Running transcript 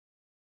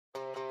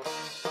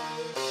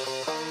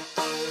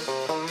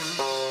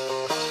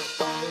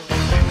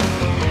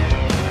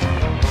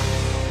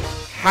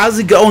How's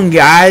it going,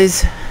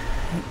 guys?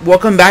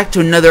 Welcome back to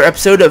another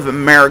episode of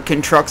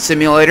American Truck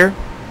Simulator.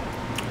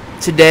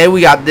 Today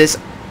we got this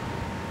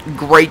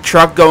great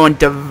truck going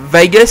to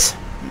Vegas,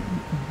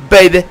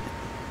 baby.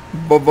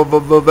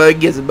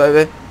 Vegas,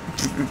 baby.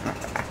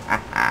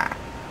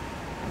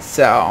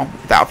 So,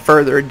 without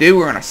further ado,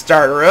 we're gonna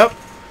start her up.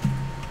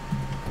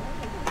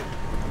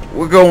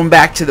 We're going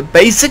back to the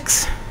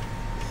basics.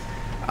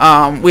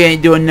 We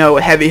ain't doing no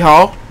heavy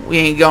haul. We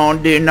ain't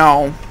gonna do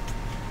no.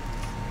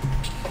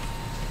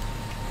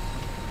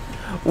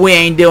 We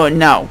ain't doing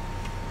no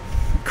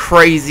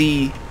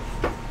crazy.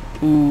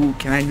 Ooh,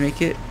 can I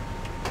make it?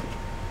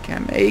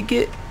 Can I make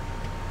it?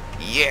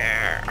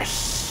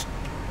 Yes.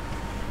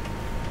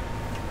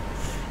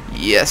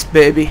 Yes,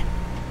 baby.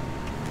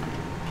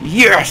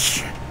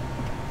 Yes.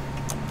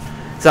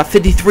 It's a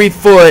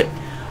 53-foot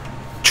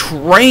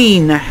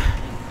train.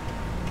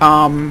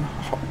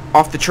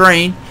 Off the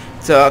train.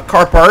 It's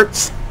car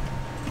parts.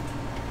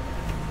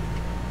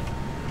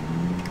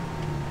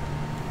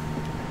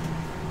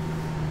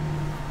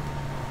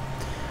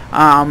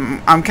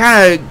 I'm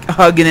kind of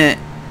hugging it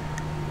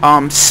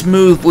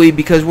smoothly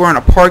because we're in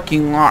a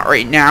parking lot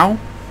right now,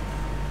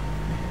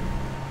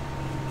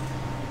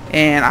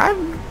 and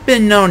I've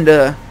been known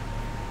to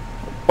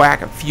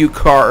whack a few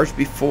cars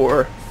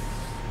before.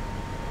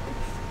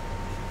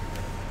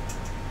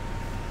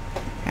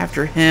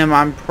 After him,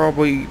 I'm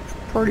probably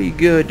pretty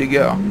good to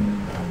go.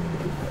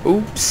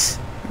 Oops,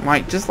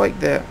 like just like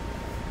that.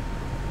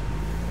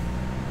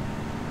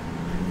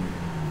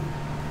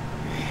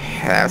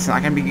 That's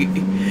not gonna be.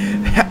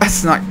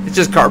 That's not. It's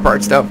just car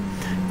parts though.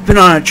 Been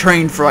on a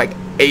train for like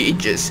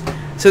ages.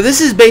 So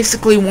this is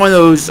basically one of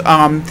those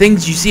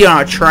things you see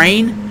on a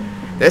train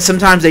that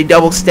sometimes they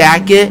double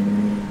stack it.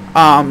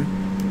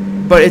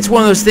 But it's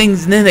one of those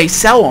things, and then they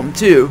sell them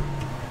too.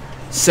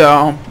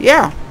 So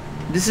yeah,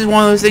 this is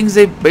one of those things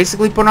they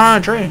basically put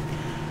on a train.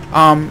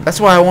 That's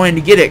why I wanted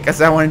to get it,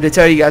 because I wanted to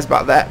tell you guys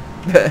about that.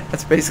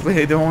 That's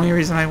basically the only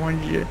reason I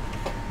wanted you to.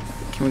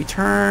 Can we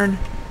turn?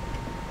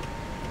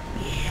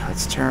 Yeah,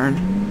 let's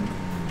turn.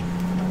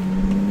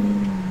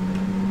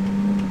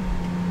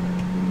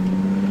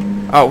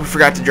 Oh, we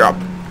forgot to drop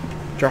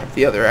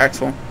the other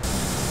axle.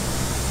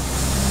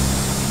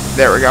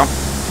 There we go.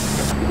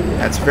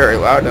 That's very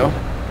loud though.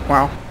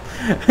 Wow.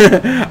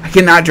 I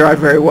cannot drive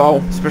very well,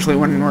 especially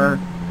when we're.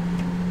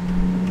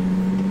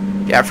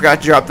 Yeah, I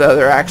forgot to drop the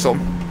other axle.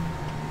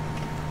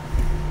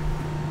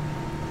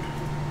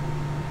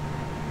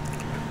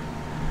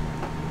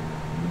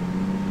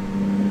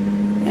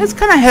 It's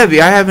kind of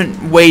heavy. I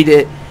haven't weighed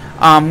it.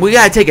 We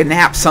gotta take a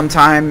nap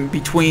sometime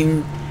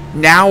between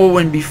now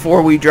and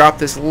before we drop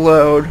this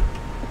load.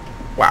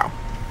 Wow.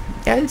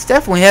 Yeah, it's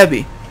definitely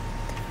heavy.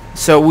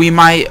 So we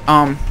might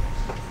I'm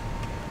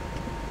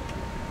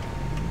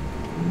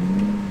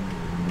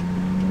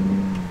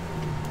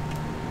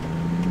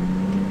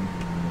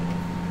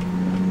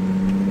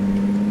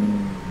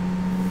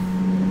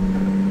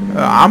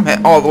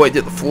all the way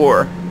to the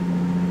floor.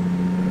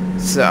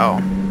 So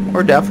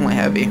we're definitely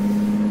heavy.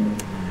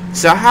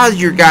 So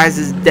how's your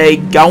guys' day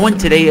going?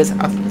 Today is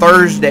a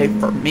Thursday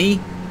for me.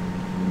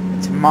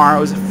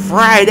 Tomorrow's a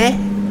Friday.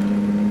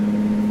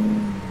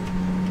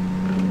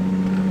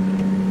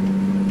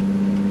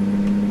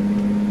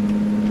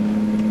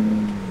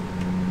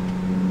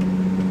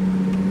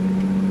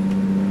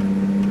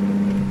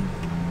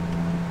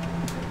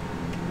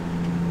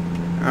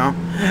 Oh,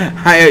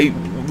 I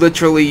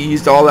literally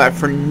used all that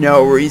for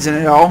no reason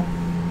at all.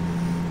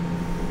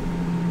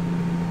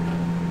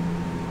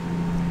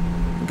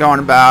 Going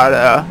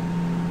about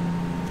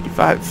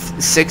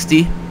 55,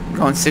 60,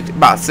 going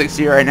about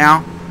 60 right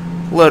now,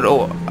 a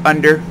little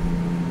under.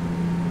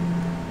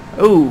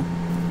 Oh,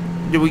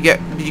 did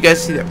you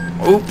guys see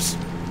that? Oops,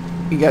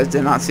 you guys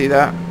did not see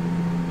that.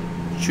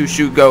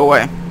 Shoot, go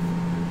away.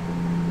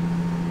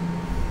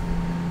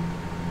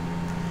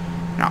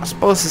 Now, I was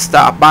supposed to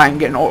stop by and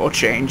get an oil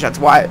change. That's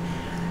why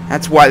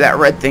that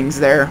red thing's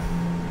there,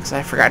 because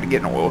I forgot to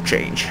get an oil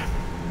change.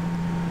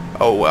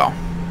 Oh well.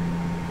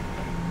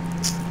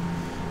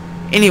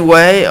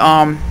 Anyway,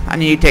 I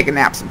need to take a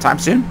nap sometime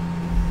soon.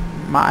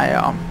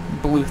 My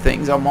blue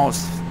thing's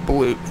almost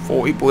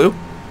fully blue.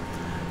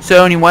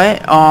 So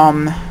anyway,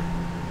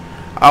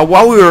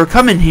 while we were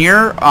coming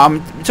here,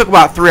 it took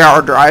about a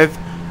 3-hour drive.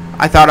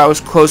 I thought I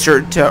was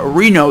closer to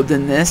Reno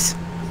than this,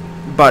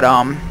 but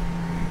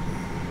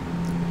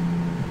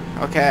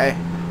okay.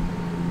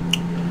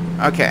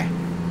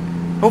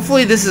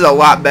 Hopefully this is a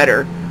lot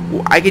better.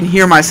 I can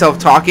hear myself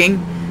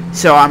talking,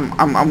 so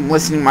I'm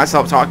listening to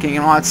myself talking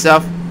and all that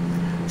stuff.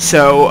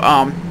 So,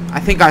 I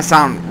think I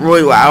sound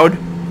really loud,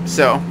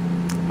 so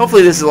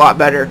hopefully this is a lot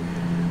better.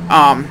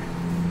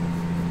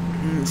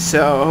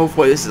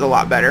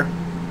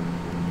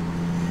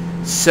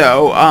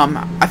 So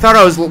I thought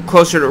I was a little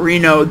closer to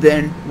Reno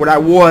than what I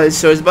was,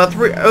 so it's about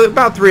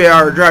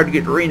 3-hour drive to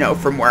get to Reno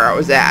from where I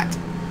was at.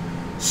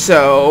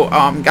 So,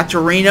 got to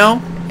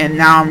Reno, and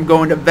now I'm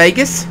going to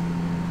Vegas.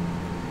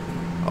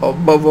 Oh,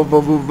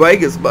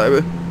 Vegas,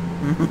 baby.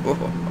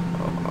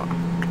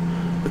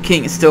 The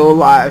king is still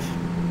alive.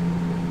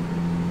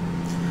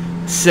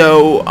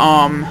 So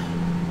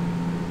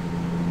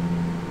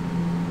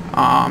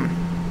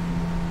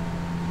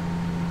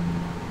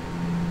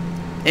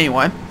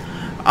anyway,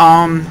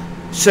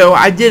 so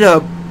I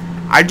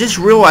just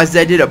realized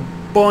I did a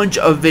bunch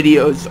of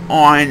videos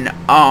on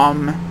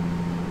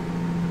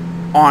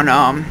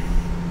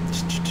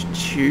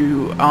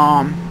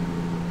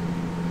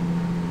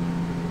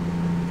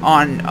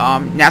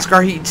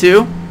NASCAR Heat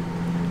 2.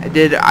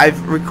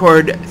 I've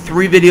recorded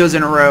 3 videos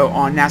in a row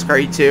on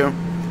NASCAR Heat 2,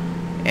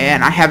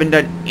 and I haven't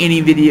done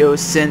any videos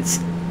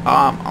since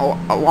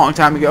a long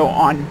time ago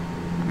on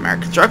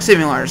American Truck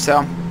Simulator,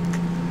 so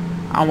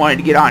I wanted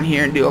to get on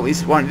here and do at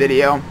least one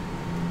video.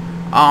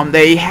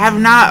 They have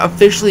not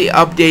officially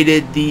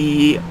updated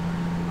the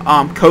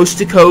coast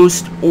to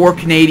coast or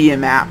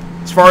Canadian map,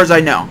 as far as I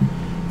know.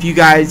 If you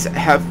guys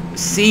have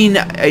seen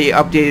a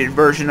updated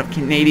version of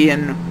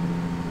Canadian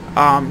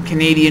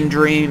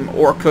Dream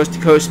or coast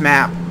to coast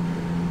map,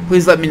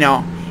 please let me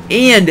know.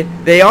 And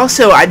they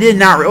also, I did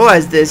not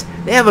realize this,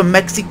 they have a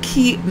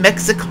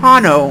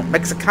Mexicano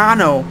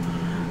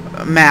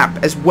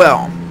map as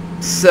well.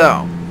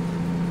 So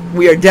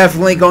we are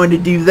definitely going to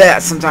do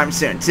that sometime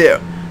soon too.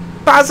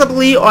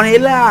 Possibly on a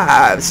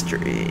live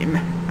stream.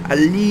 A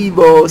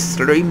live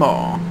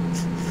streamo,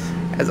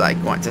 as I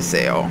want to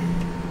say.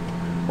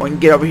 We can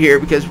get over here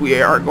because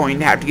we are going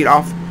to have to get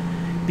off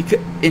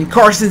in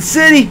Carson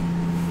City.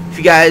 If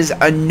you guys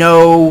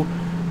know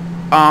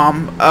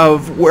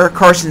of where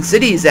Carson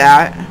City is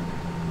at,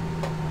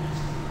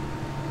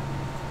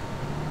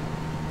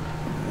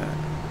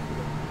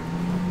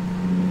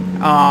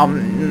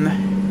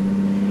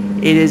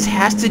 it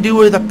has to do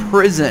with a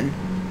prison.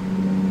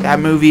 That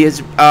movie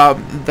is a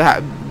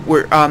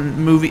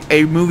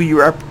movie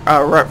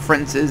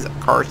references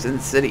Carson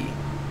City.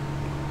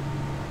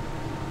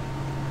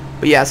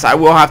 But yes, I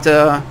will have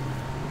to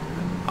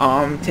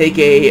take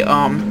a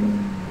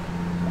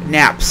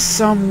nap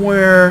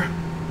somewhere.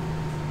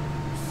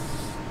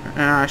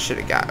 I should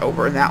have got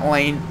over in that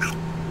lane.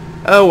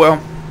 Oh well.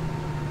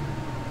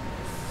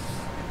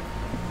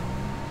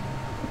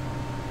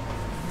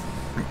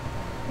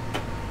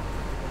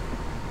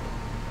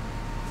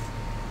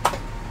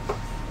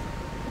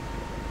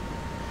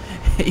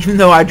 Even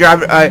though I'm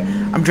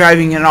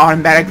driving in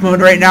automatic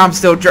mode right now, I'm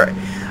still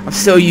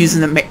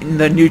using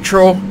the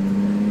neutral,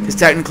 because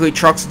technically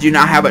trucks do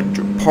not have a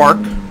park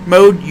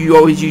mode. You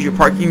always use your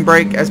parking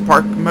brake as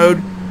park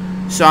mode.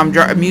 So I'm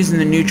using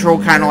the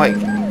neutral, kind of like.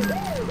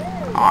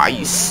 Aw,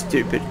 you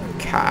stupid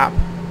cop!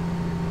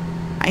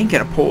 I ain't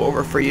gonna pull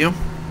over for you.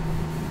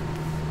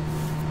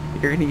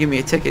 You're gonna give me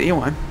a ticket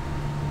anyway.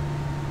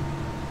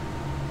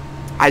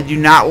 I do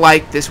not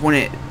like this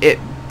when it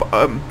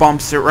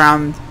bumps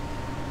around.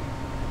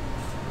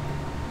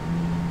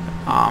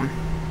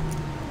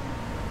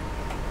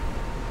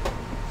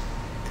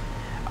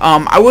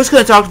 I was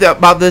going to talk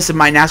about this in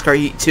my NASCAR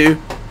Heat 2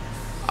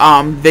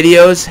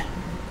 videos,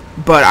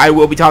 but I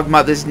will be talking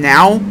about this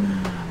now.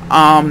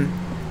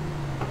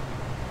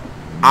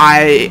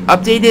 I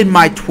updated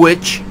my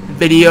Twitch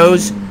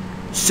videos,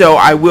 so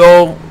I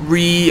will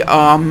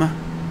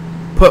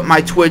put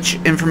my Twitch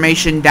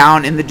information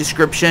down in the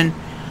description.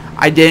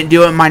 I didn't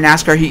do it in my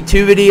NASCAR Heat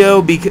 2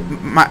 video, because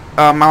my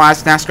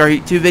last NASCAR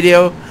Heat 2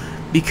 video,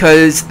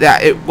 because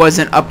that it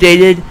wasn't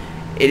updated.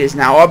 It is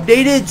now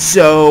updated,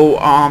 so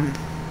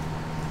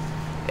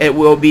it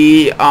will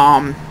be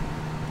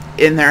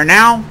in there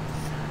now.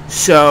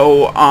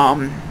 So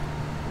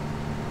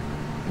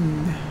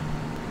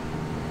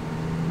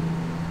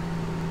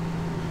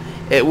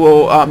it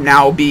will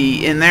now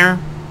be in there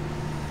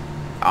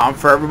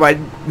for everybody.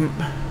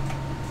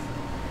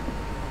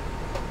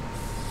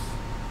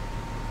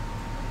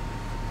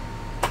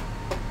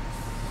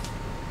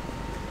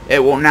 It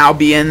will now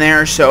be in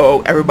there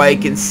so everybody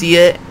can see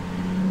it,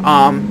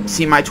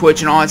 see my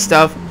Twitch and all that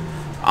stuff.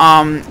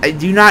 I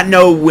do not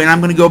know when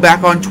I'm gonna go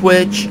back on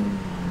Twitch.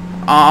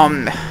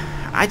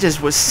 I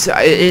just was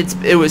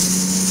it was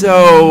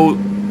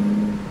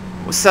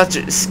such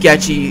a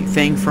sketchy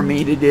thing for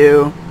me to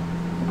do.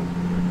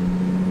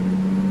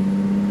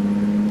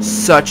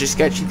 Such a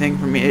sketchy thing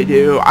for me to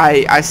do.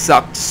 I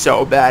sucked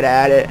so bad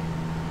at it.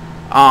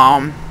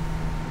 I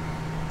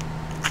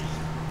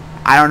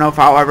don't know if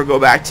I'll ever go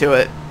back to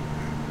it.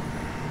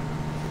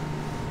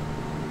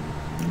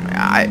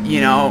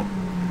 You know,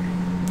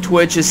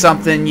 Twitch is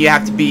something you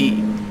have to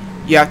be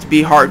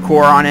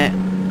hardcore on it.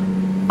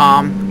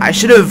 I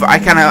should have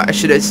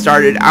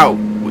started out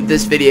with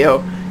this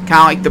video kind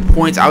of like the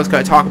points I was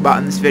going to talk about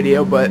in this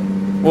video, but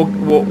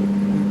we'll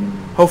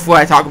hopefully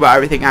I talk about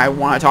everything I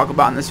want to talk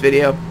about in this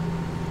video.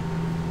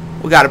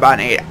 We got about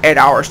 8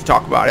 hours to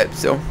talk about it,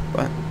 so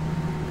but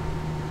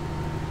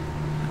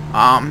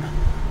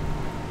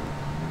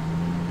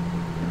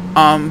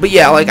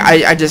yeah, like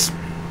I just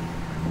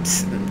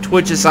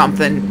Twitch is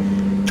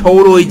something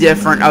totally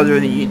different other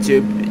than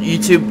YouTube.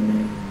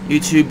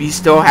 YouTube, you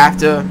still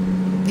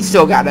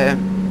gotta,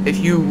 if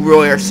you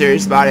really are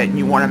serious about it and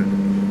you want to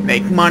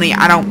make money.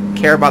 I don't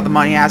care about the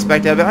money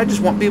aspect of it. I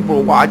just want people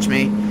to watch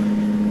me.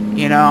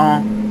 You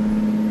know,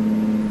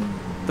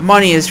 The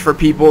money is for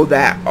people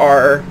that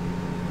are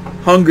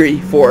hungry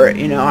for it,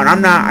 you know.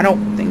 And I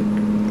don't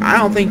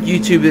think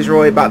YouTube is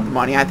really about the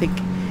money. I think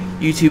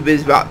YouTube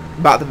is about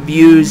the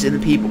views and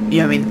the people, you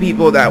know, I mean, the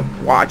people that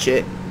watch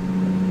it.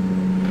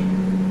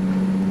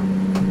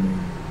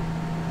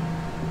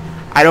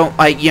 I don't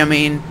like, you know, I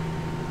mean,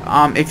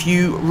 if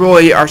you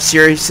really are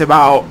serious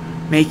about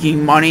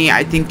making money,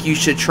 I think you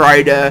should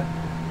try to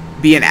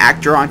be an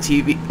actor on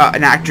TV,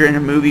 an actor in a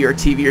movie or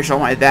TV or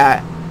something like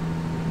that,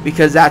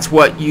 because that's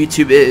what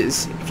YouTube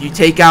is.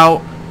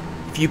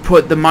 If you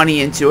put the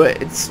money into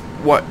it, it's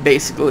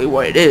basically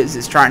what it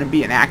is trying to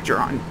be an actor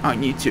on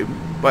YouTube,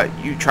 but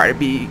you try to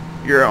be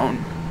your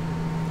own,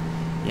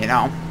 you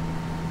know.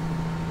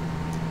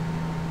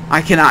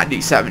 I cannot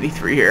do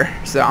 73 here,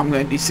 so I'm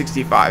going to do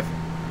 65.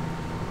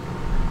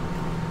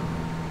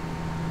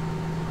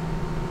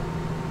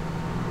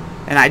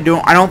 And I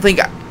don't think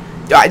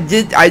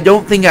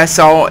I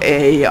saw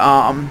a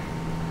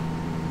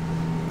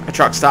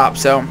truck stop,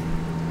 so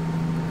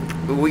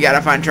we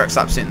gotta find a truck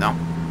stop soon though.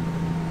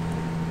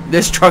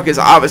 This truck is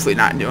obviously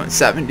not doing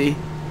 70.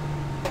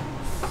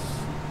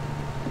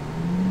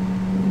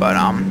 But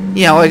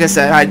yeah, like I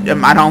said,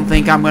 I don't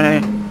think I'm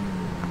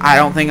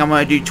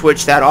gonna do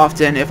Twitch that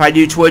often. If I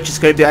do Twitch, it's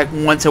gonna be like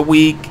once a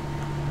week,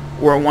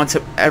 or once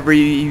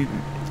every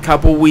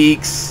couple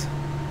weeks,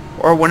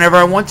 or whenever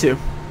I want to.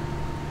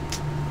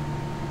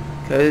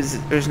 Because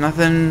there's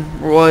nothing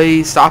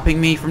really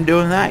stopping me from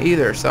doing that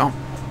either, so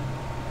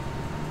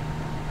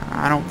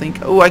I don't think...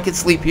 Oh, I could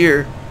sleep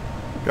here.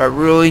 Do I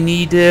really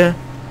need to?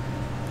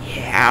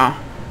 Yeah.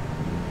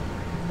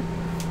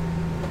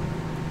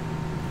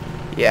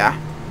 Yeah.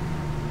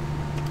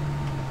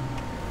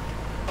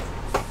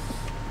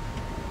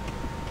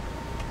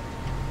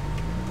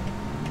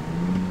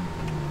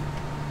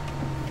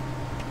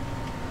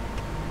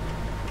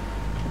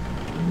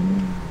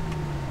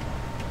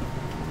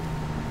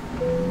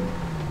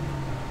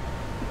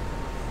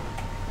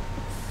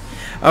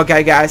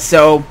 Okay, guys,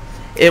 so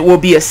it will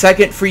be a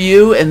second for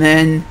you, and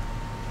then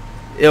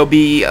it'll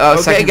be a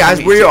second. Okay, guys,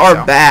 we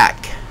are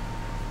back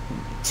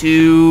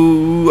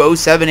to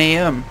 2:07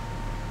 a.m.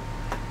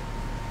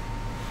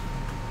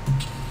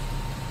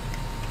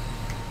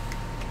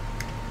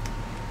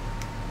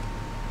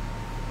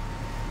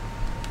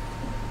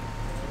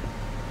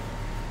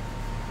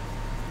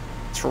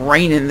 It's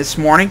raining this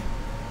morning.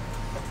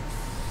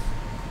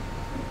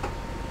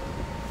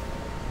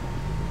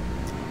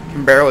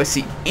 Can barely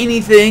see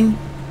anything.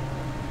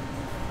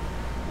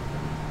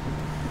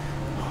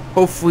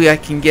 Hopefully I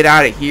can get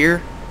out of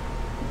here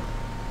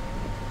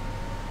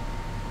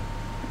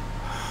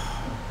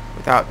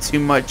without too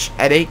much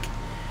headache.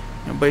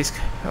 Nobody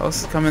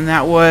else is coming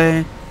that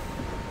way.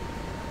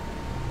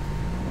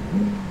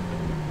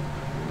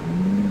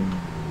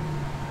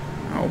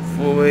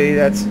 Hopefully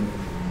that's...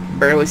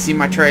 barely see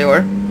my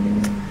trailer.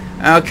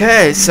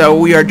 Okay, so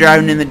we are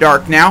driving in the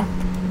dark now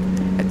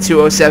at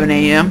 2:07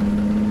 a.m.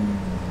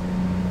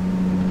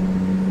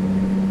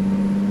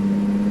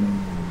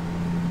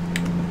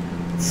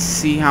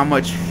 See how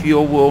much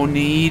fuel we'll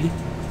need.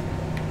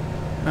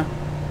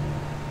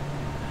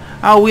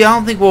 Oh, I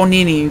don't think we'll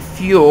need any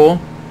fuel.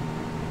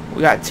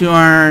 We got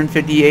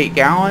 258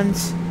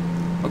 gallons.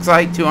 Looks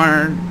like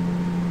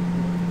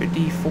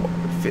 254,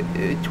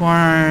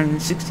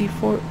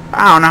 264.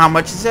 I don't know how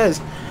much it says.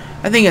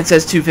 I think it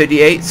says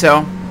 258.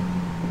 So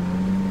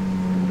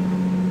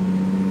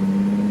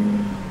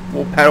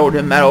we'll pedal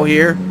to metal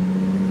here.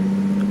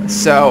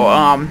 So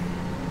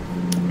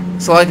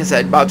like I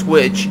said about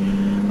Twitch.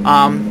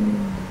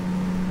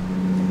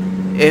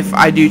 If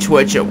I do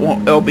Twitch,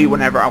 it'll be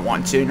whenever I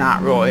want to,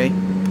 not really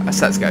a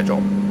set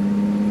schedule.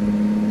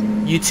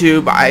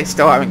 YouTube, I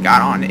still haven't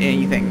got on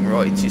anything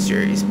really too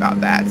serious about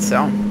that,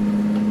 so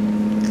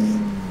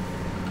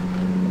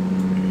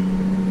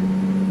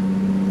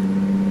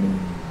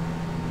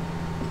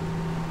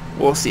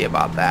we'll see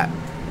about that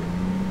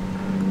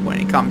when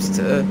it comes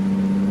to...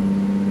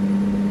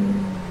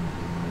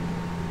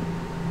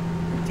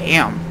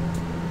 Damn,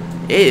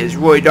 it is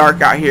really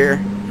dark out here.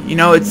 You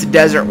know, it's the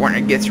desert when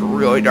it gets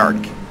really dark.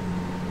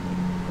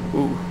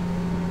 Ooh.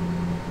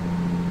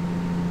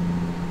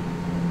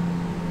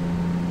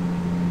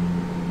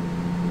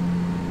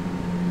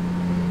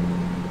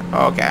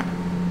 Okay.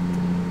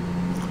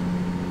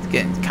 It's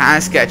getting kind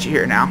of sketchy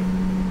here now.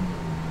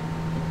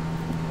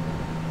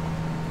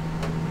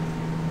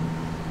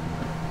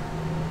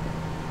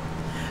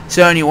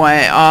 So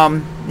anyway,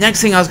 next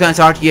thing I was going to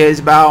talk to you guys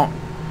about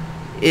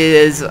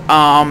is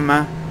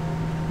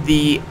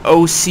the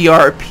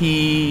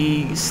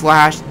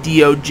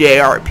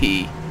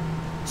OCRP/DOJRP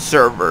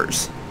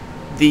servers,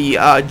 the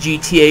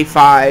GTA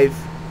 5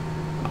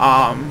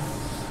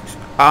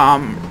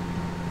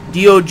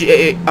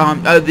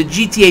 the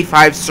GTA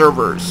 5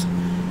 servers,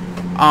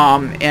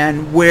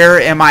 and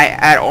where am I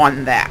at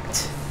on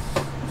that?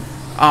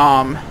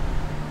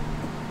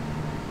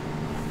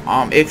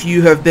 If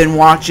you have been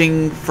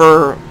watching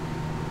for a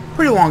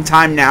pretty long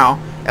time now,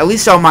 at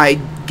least on my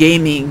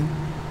gaming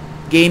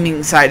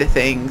side of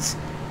things,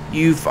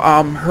 you've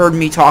heard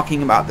me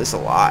talking about this a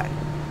lot.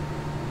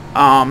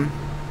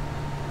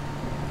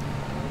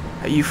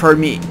 You've heard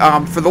me,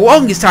 for the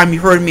longest time,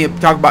 you've heard me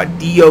talk about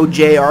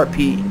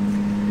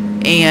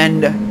DOJRP.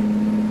 And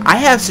I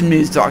have some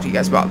news to talk to you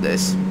guys about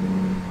this.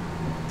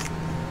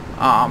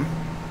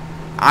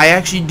 I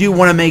actually do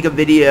want to make a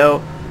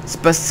video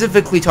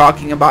specifically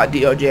talking about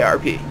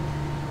DOJRP.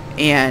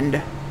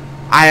 And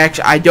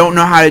I don't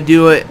know how to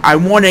do it. I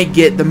want to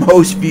get the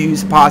most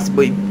views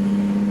possible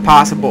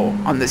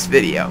on this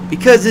video,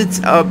 because it's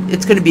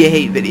going to be a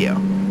hate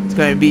video. It's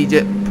going to be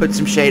to put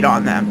some shade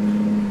on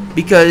them,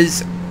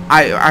 because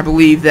I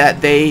believe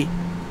that they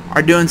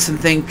are doing some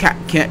things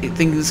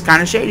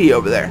kind of shady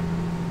over there,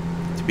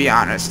 to be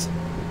honest.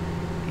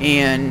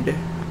 And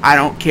I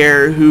don't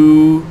care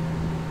who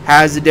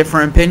has a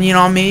different opinion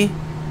on me.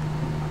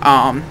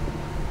 I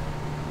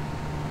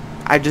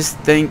just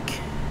think,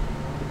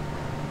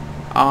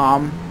 I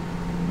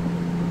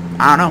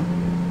don't know.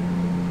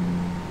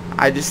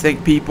 I just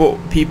think people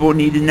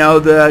need to know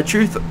the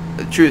truth.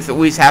 The truth at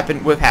least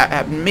happened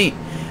to me.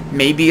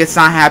 Maybe it's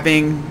not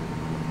happening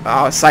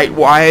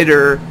site-wide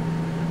or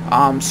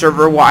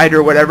server-wide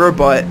or whatever,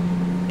 but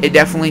it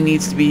definitely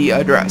needs to be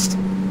addressed.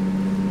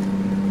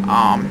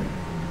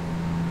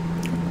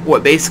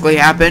 What basically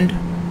happened,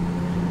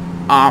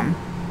 a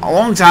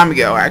long time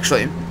ago,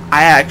 actually,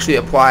 I actually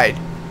applied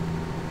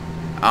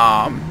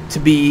to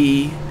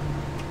be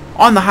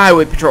on the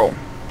highway patrol.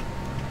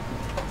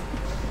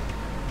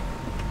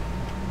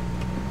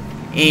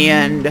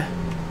 And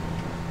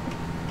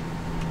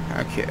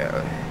okay,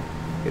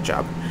 good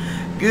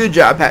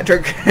job,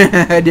 Patrick.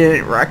 I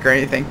didn't wreck or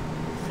anything.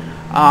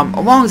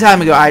 A long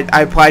time ago,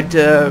 I applied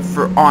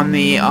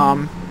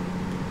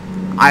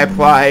I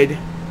applied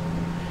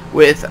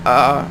with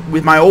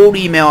my old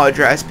email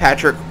address,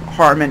 Patrick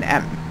Harmon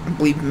at, I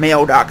believe,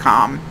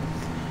 mail.com.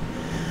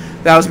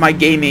 That was my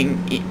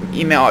gaming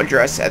email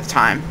address at the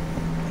time,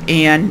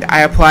 and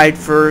I applied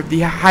for the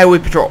highway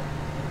patrol.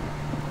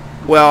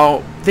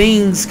 Well,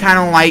 things kind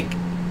of, like,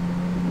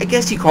 I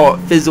guess you call it,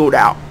 fizzled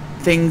out.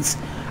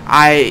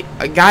 I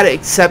got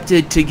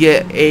accepted to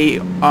get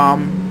a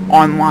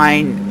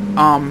online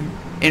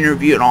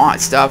interview and all that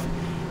stuff,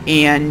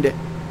 and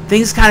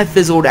things kind of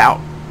fizzled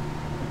out.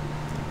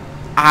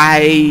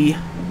 I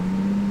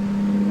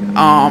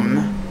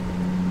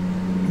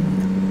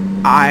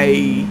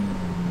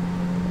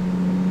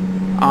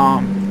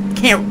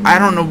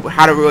don't know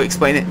how to really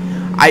explain it.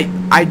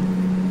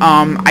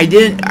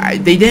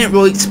 They didn't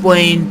really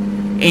explain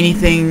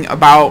anything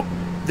about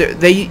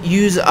they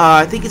use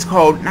I think it's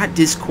called, not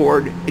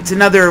Discord, it's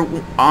another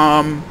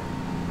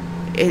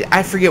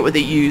I forget what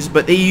they use,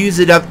 but they use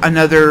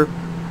another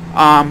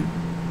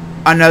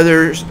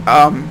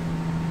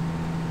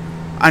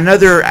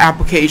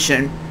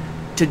application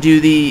to do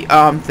the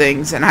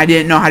things, and I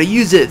didn't know how to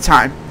use it at the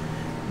time.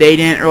 They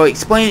didn't really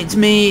explain it to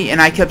me, and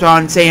I kept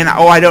on saying,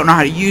 oh, I don't know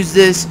how to use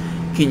this,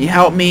 can you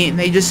help me? And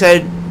they just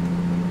said,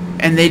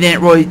 and they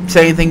didn't really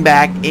say anything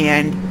back,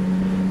 and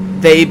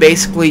they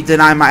basically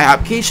denied my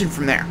application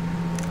from there.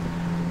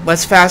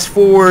 Let's fast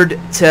forward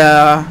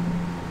to,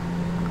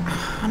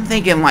 I'm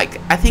thinking,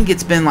 like, I think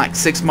it's been like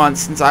 6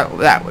 months since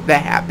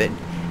that happened,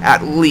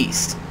 at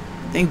least.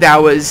 I think that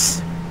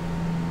was,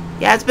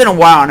 yeah, it's been a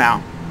while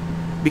now,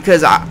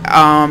 because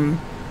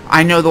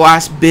I know the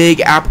last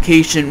big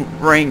application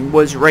ring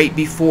was right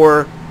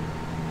before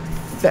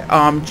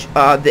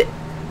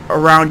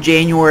around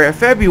January or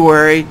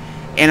February,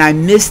 and I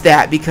missed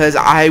that because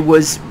I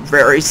was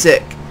very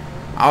sick.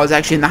 I was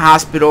actually in the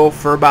hospital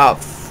for about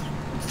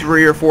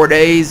 3 or 4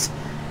 days,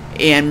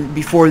 and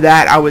before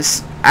that I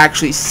was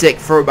actually sick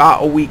for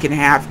about a week and a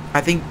half.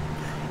 I think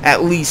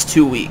at least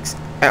 2 weeks,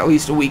 at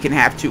least a week and a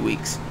half, 2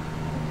 weeks.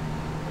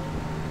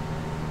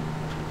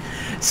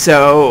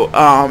 So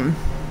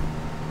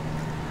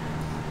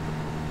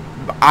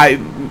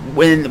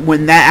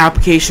when that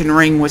application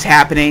ring was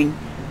happening,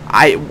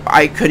 I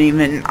couldn't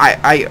even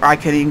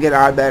get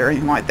out of bed or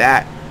anything like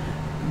that.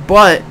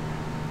 But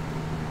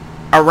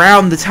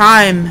around this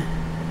time,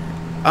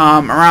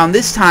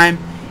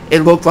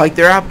 it looked like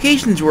their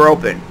applications were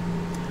open.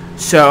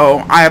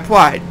 So I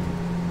applied.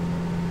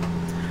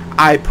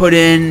 I put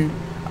in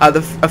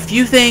a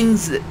few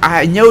things.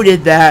 I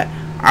noted that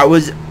I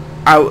was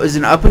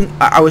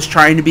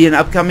trying to be an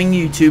upcoming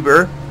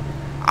YouTuber.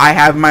 I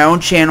have my own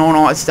channel and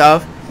all that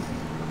stuff,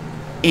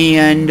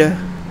 and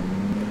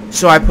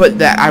so I put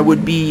that I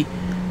would be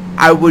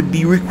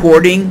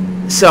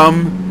recording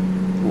some.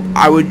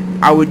 I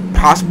would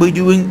possibly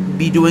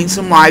be doing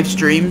some live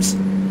streams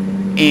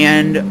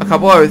and a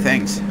couple other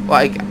things.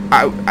 Like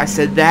I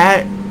said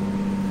that.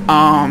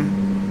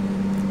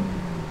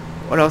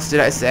 What else did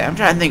I say? I'm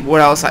trying to think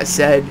what else I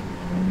said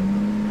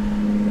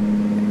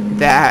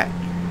that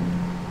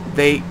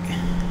they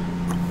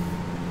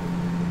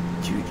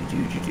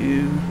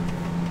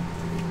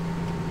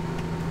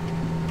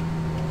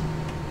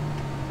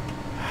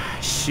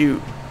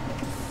shoot.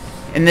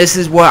 And this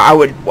is what I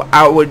would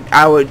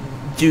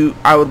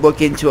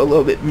look into a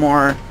little bit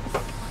more.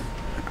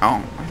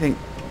 Oh, I think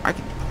I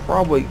could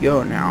probably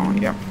go now.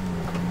 Yeah.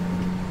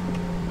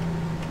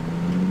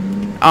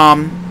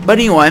 But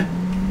anyway,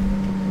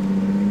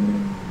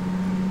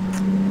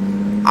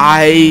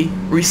 I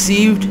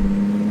received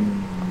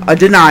a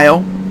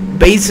denial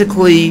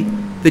basically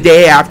the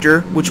day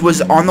after, which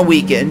was on the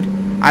weekend.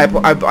 I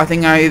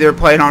think I either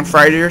played on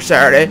Friday or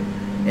Saturday,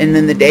 and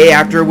then the day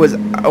after was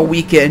a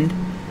weekend.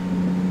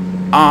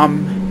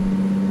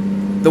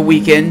 The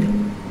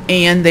weekend,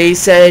 and they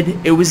said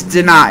it was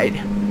denied.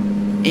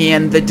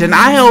 And the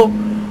denial,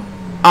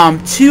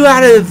 two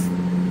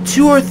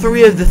or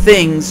three of the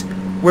things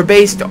were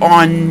based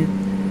on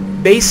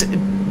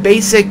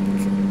basic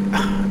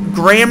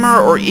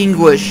grammar or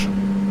English,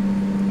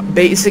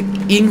 basic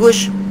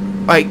English,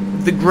 like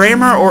the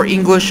grammar or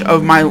English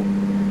of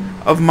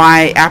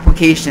my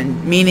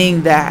application,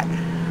 meaning that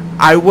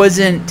I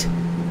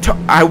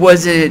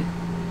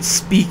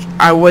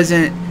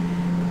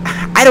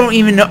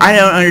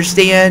don't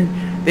understand.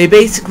 They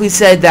basically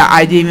said that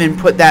I didn't even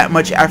put that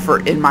much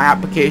effort in my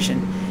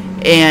application,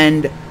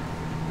 and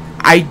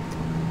I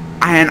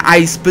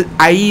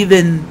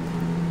even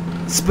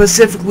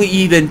specifically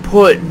even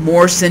put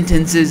more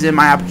sentences in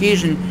my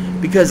application,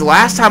 because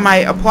last time I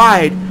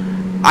applied,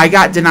 I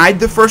got denied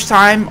the first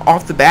time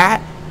off the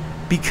bat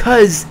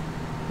because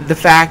the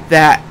fact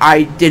that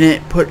I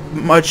didn't put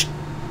much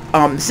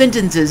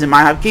sentences in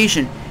my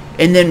application,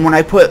 and then when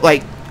I put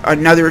like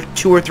another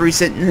 2 or 3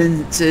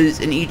 sentences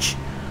in each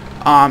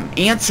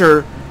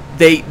answer,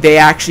 they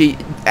actually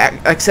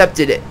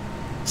accepted it.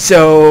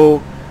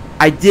 So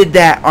I did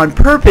that on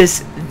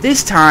purpose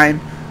this time,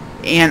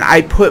 and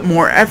I put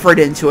more effort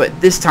into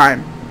it this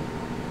time.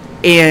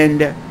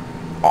 And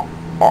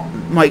I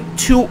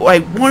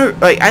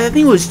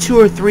think it was 2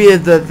 or 3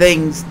 of the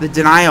things, the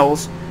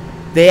denials,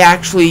 they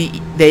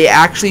actually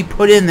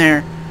put in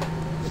there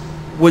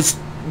was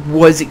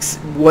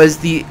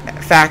the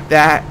fact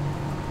that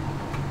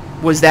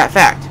was that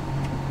fact.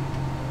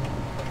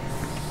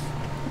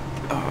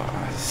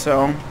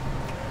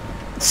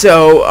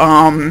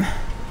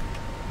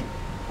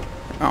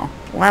 Oh,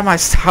 why am I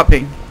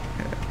stopping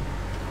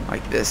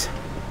like this?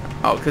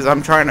 Oh, because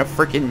I'm trying to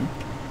freaking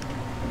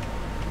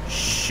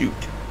shoot.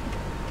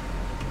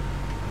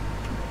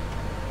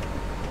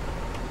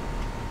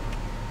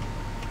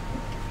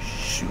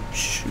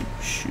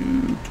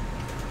 Shoot.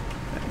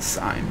 That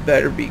sign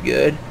better be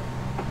good.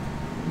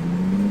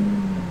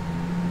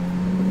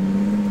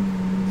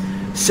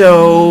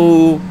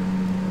 So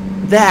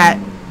that,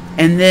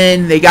 and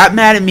then they got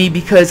mad at me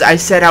because I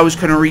said I was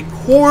going to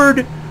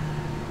record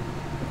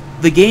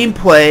the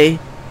gameplay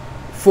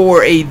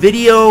for a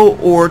video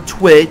or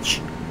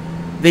Twitch.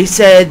 They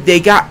said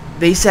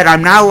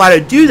I'm not allowed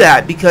to do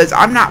that because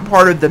I'm not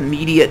part of the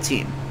media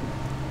team.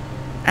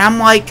 And I'm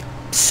like,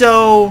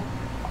 so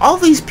all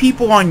these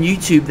people on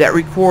YouTube that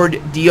record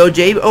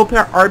DOJ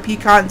RP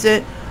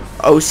content,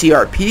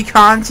 OCRP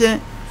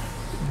content,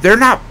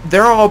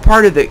 they're all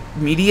part of the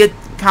media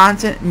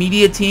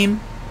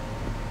team.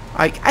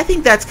 Like, I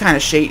think that's kind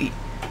of shady,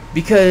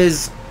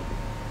 because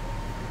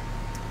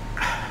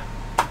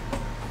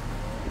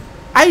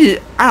I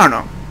don't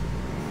know.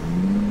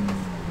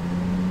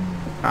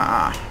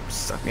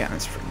 Stuck behind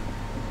this freaking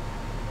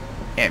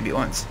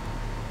ambulance.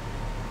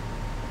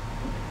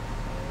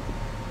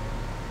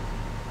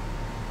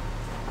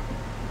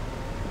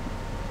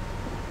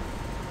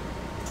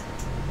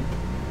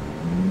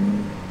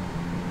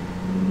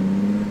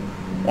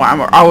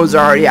 Well, I was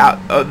already out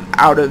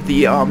of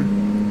the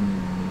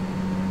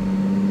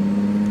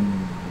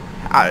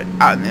out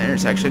in the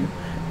intersection.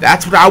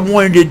 That's what I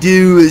wanted to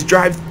do, is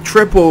drive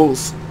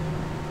triples.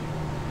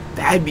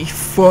 That'd be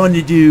fun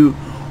to do.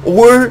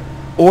 Or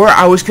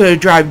I was gonna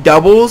drive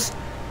doubles,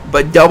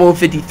 but double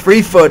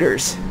 53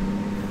 footers.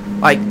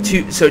 Like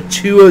two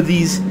of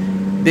these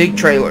big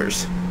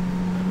trailers.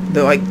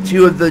 They're like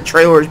 2 of the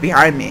trailers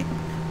behind me,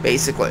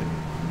 basically.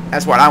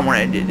 That's what I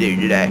wanted to do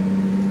today.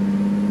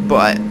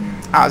 But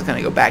I was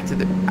gonna go back to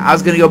the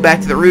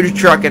route of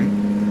trucking,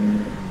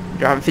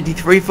 driving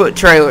 53-foot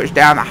trailers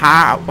down the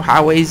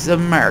highways of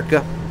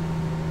America.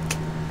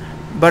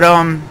 But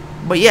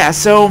yeah,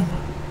 so,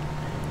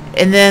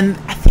 and then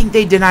I think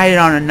they denied it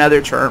on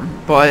another term,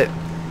 but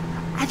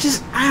I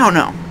don't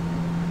know.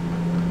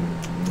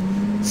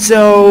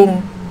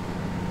 So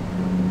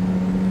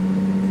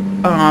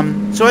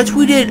I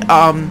tweeted,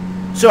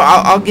 so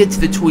I'll get to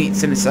the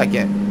tweets in a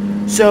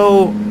second.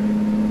 So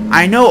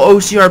I know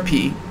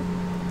OCRP.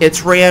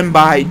 It's ran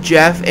by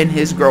Jeff and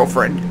his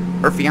girlfriend,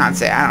 or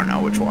fiance, I don't know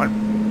which one.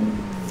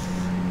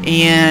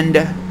 And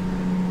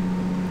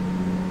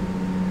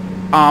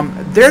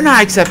they're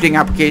not accepting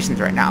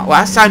applications right now.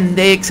 Last time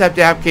they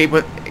accepted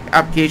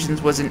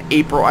applications was in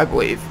April, I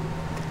believe.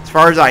 As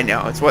far as I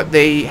know, it's what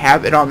they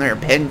have it on their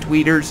pinned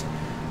tweets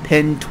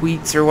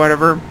or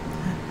whatever.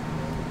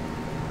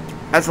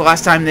 That's the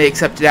last time they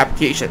accepted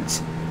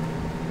applications.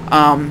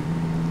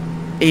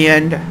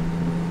 And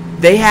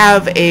they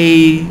have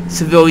a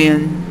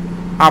civilian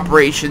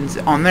operations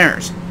on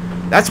theirs.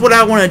 That's what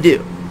I want to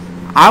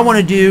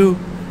do.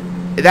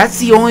 That's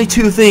the only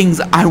 2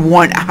 things I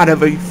want out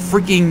of a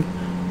freaking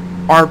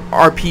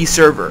RP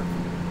server.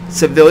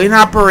 Civilian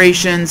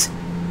operations,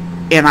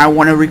 and I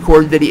want to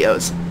record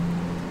videos.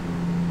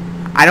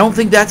 I don't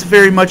think that's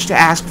very much to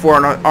ask for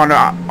on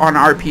an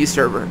RP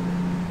server.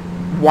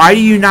 Why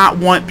do you not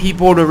want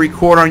people to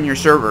record on your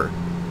server?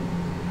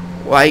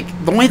 Like,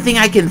 the only thing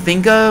I can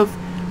think of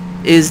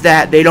is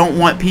that they don't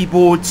want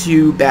people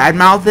to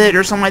badmouth it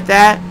or something like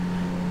that.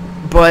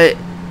 But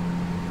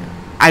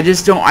I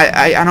just don't.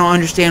 I don't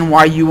understand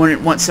why you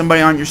wouldn't want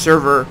somebody on your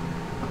server.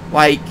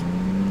 Like,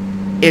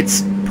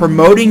 it's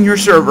promoting your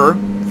server.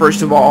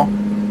 First of all,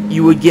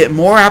 you would get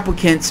more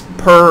applicants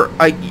per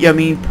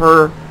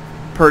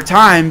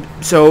time,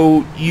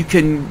 so you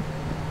can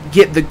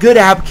get the good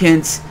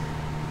applicants,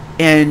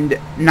 and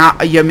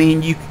not.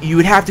 You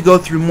would have to go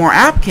through more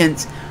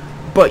applicants,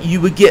 but you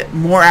would get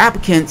more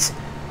applicants,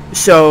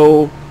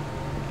 so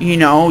you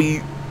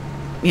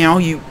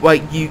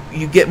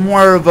get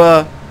more of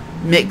a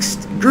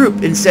mixed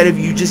group instead of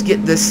you just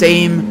get the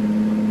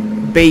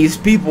same base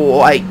people.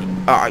 Like,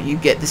 you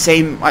get the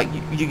same, like,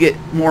 you get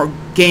more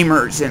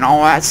gamers and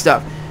all that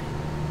stuff.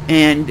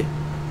 And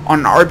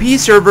on an RP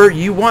server,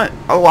 you want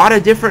a lot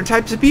of different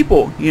types of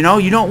people. You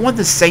don't want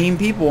the same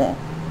people.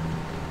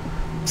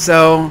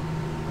 So,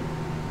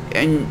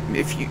 and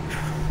if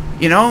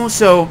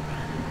so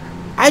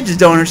I just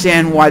don't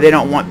understand why they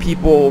don't want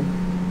people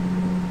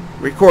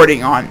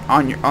recording on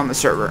the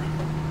server.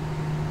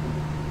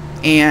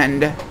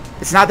 And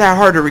it's not that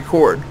hard to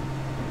record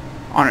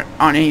on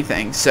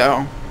anything,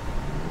 so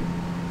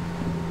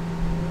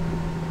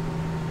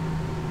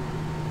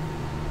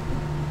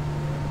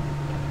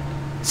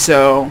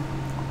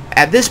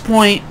at this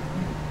point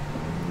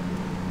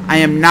I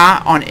am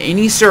not on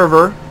any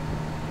server.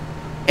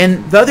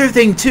 And the other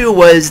thing too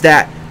was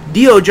that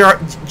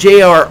DOJRP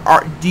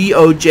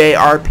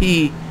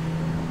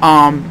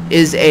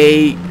is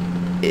a,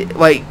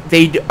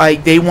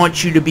 they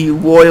want you to be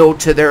loyal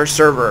to their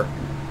server.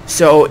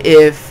 So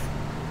if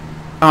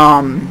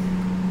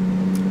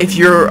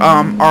you're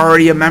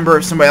already a member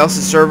of somebody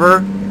else's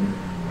server,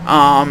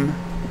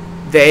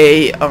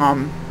 they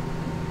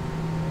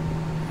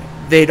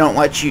don't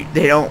let you,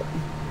 they don't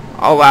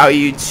allow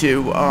you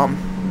to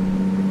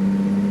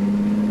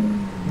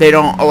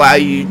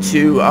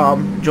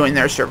join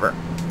their server.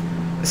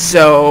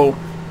 So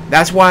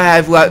that's why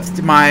I've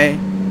left my.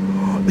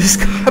 This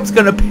cop's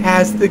gonna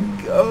pass the.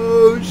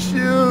 Oh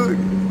shoot!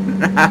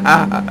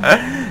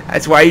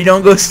 That's why you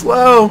don't go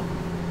slow.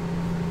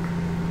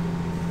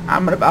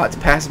 I'm about to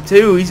pass him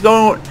too. He's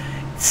going.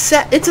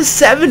 It's a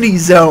 70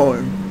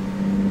 zone,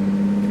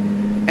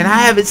 and I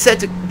have it set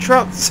to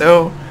trucks,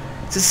 so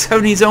it's a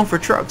 70 zone for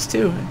trucks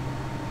too.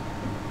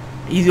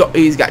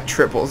 He's got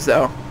triples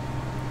though.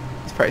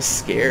 He's probably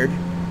scared.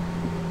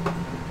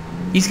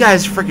 He's got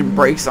his freaking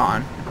brakes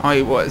on. Oh,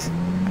 he was.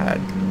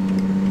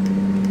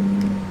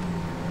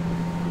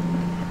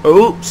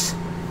 Oops.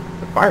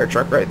 The fire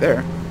truck right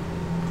there.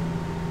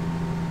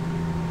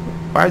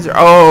 Why is there?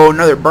 Oh,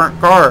 another burnt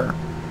car.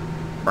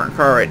 Burnt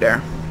car right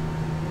there.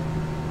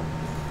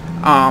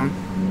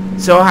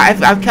 So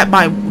I've kept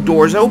my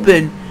doors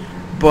open,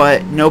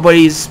 but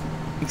nobody's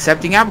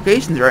accepting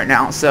applications right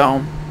now.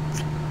 So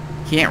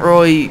can't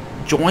really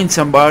join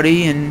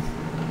somebody, and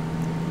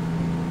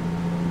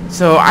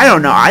so I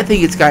don't know. I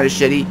think it's kind of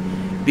shitty,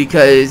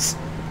 because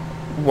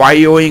why are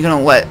you only gonna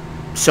let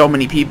so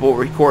many people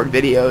record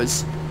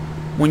videos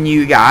when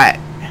you got,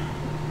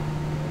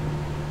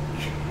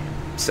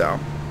 so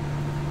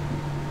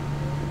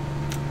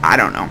I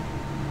don't know.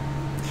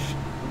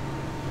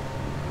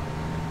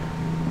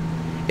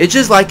 It's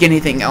just like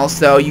anything else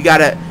though. You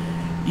gotta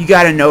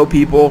know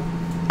people,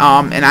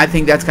 and I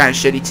think that's kind of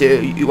shitty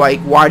too.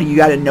 Why do you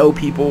gotta know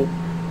people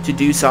to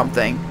do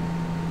something?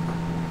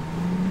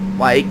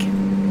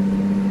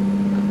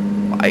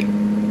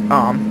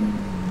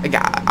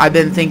 I've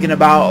been thinking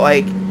about,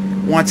 like,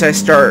 once I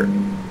start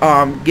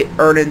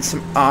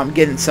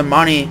getting some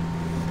money,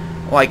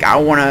 like, I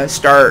want to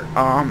start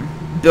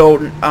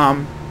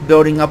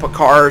building up a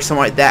car or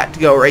something like that to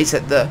go race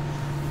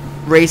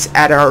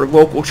at our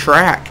local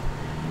track.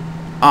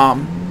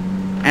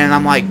 And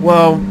I'm like,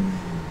 well,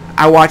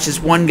 I watch this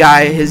one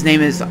guy. His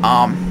name is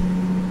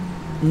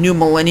New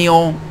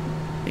Millennial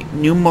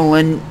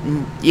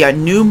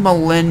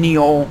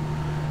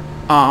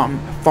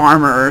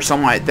Farmer or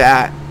something like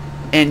that,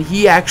 and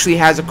he actually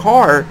has a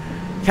car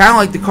kind of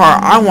like the car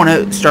I want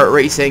to start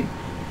racing,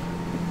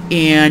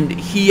 and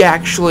he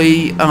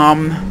actually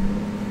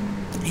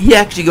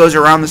goes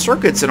around the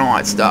circuits and all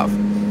that stuff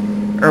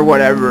or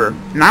whatever,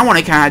 and I want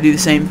to kind of do the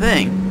same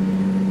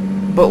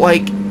thing. But,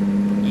 like,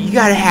 you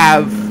gotta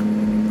have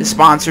the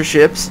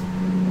sponsorships,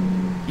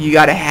 you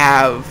gotta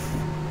have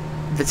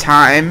the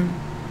time,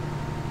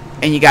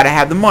 and you gotta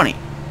have the money.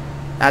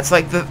 That's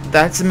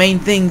the main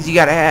things you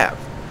gotta have.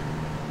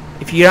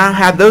 If you don't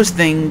have those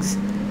things,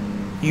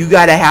 you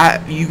gotta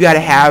have you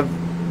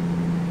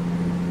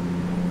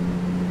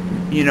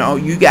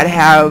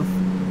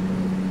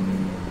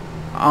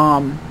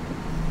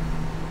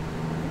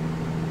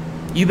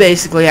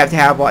basically have to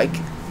have, like,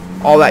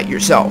 all that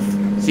yourself.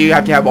 So you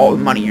have to have all the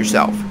money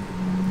yourself.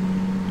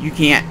 You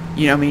can't,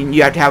 you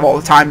have to have all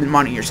the time and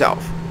money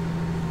yourself.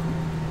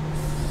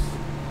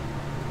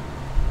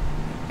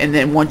 and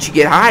then once you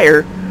get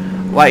higher,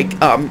 like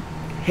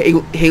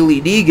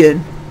Haley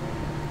Deegan,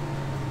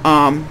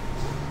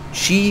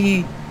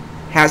 she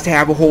has to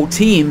have a whole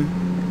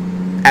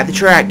team at the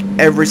track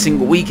every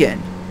single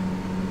weekend.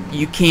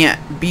 You can't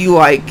be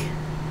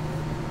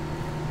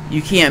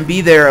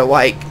there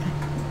like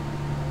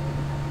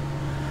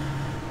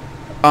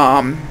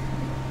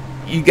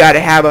you got to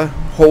have a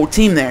whole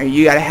team there.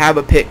 You got to have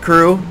a pit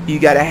crew. You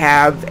got to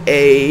have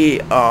a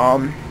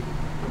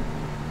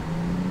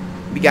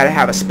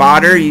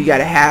spotter. You got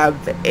to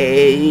have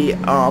a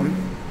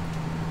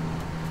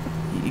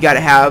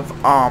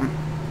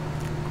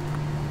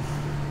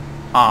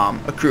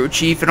crew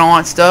chief and all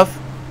that stuff.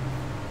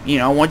 You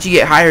know, once you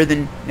get higher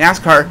than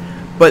NASCAR,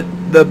 but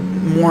the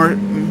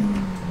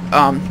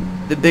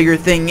bigger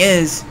thing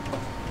is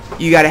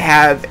you got to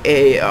have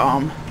a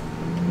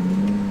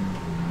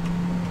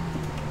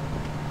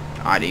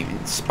I didn't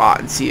even spot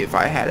and see if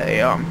I had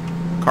a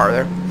car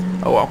there.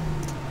 Oh well,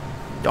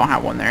 don't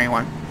have one there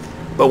anyway.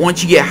 But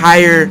once you get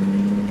higher,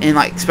 and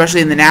like especially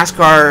in the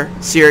NASCAR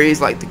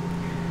series, like the,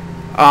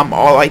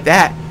 all like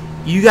that,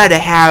 you got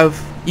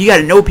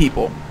to know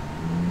people.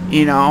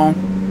 You know,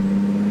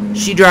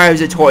 she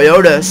drives a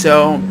Toyota,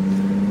 so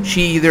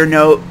she either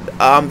know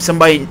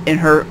somebody in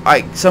her,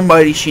 like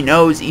somebody she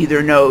knows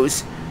either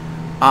knows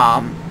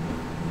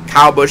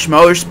Kyle Busch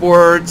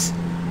Motorsports,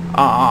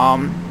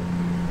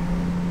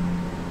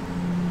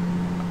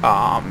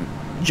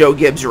 Joe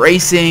Gibbs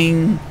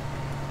Racing,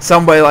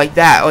 somebody like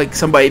that, like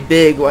somebody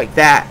big like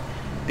that,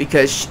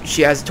 because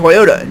she has a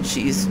Toyota and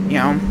she's, you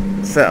know,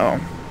 so.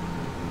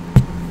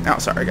 Oh,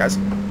 sorry guys.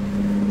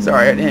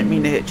 Sorry, I didn't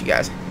mean to hit you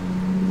guys.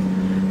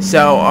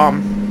 So,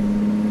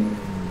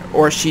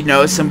 or she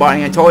knows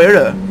somebody in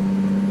Toyota,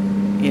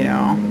 you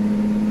know,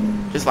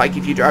 just like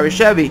if you drive a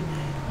Chevy,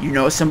 you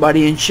know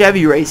somebody in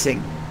Chevy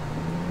racing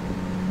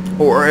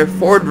or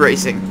Ford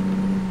racing.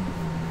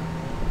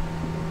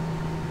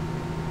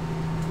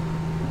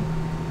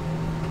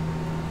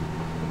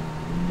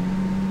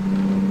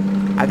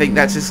 I think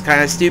that's just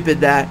kind of stupid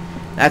that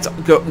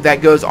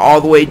that goes all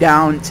the way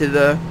down to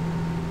the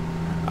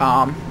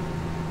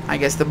I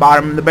guess the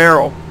bottom of the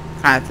barrel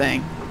kind of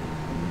thing,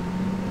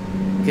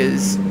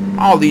 because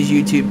all these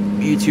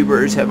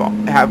YouTubers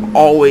have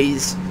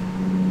always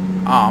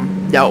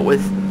dealt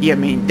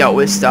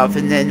with stuff,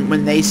 and then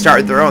when they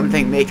start their own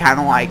thing, they kind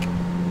of like,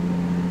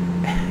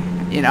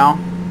 you know,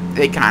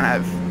 they kind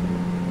of,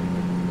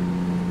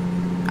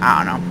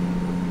 I don't know,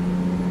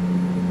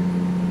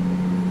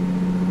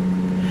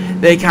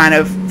 they kind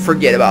of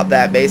forget about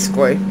that,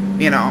 basically,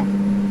 you know.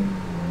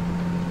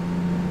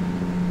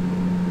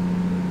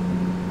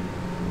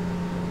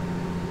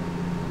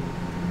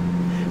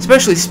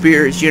 Especially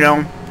Spears, you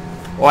know,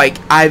 like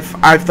I've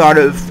thought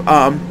of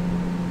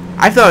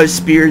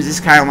Spears as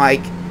kind of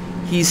like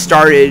he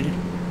started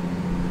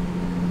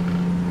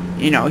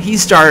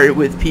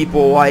with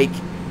people like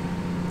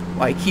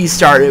he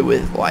started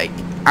with, like,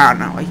 I don't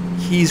know, like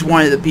he's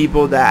one of the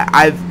people that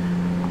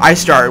I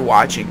started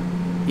watching,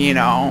 you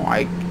know,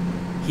 like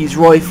he's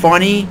really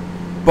funny,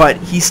 but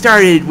he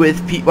started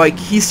with people, like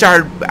he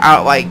started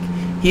out like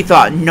he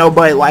thought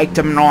nobody liked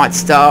him and all that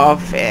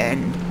stuff,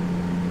 and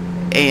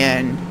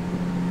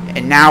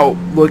now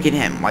look at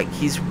him, like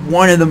he's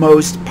one of the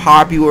most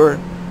popular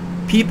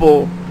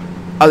people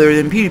other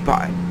than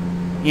PewDiePie,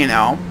 you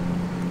know.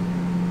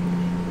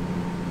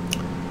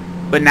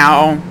 But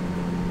now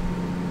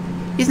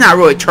he's not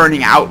really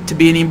turning out to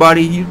be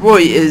anybody. He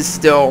really is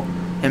still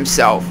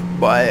himself,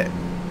 but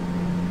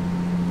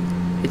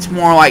it's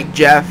more like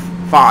Jeff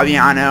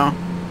Fabiano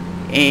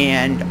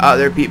and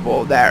other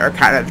people that are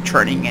kind of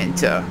turning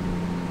into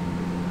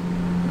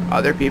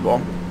other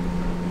people.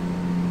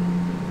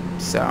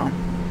 So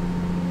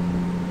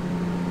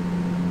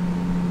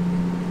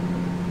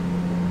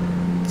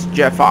it's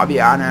Jeff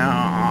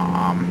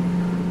Fabiano.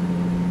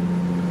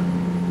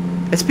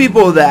 It's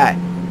people that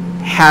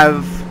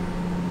have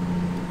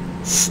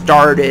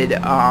started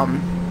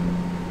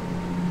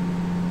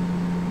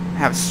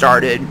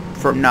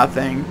from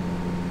nothing,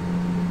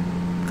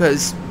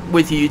 because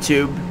with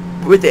YouTube,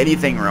 with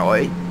anything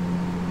really,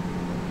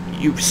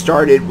 you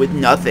started with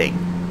nothing.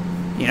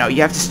 You know,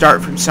 you have to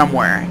start from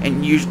somewhere,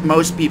 and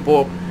most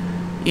people,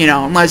 you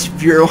know, unless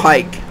you're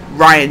like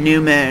Ryan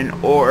Newman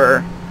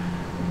or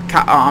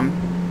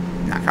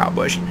not Kyle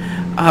Busch,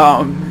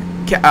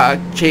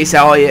 Chase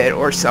Elliott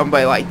or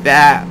somebody like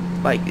that,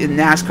 like in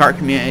the NASCAR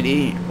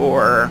community,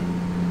 or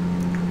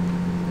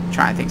I'm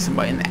trying to think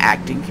somebody in the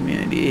acting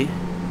community.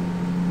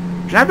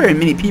 There's not very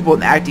many people in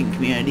the acting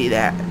community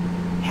that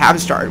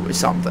have started with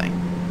something.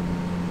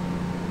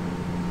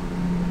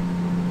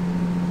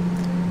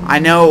 I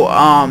know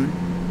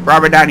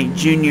Robert Downey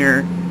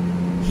Jr.,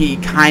 he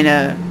kind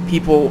of,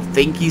 people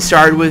think he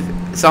started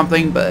with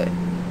something, but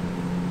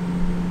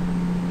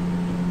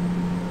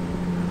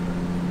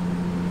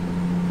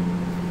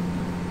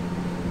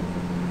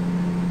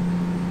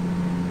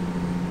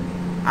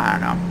I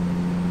don't know.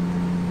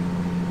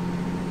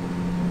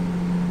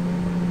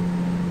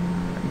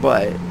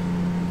 But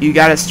you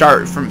got to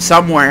start from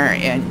somewhere,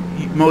 and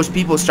most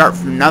people start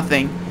from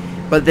nothing.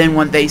 But then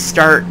when they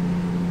start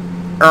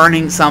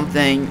earning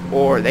something,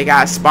 or they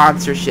got a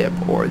sponsorship,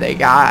 or they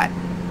got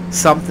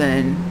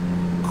something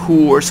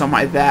cool or something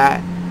like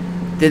that,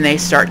 then they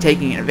start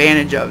taking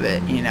advantage of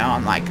it, you know,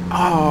 and like,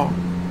 oh,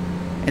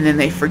 and then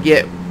they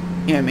forget, you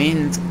know what I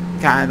mean? It's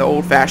kind of the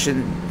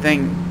old-fashioned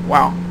thing.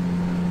 Wow,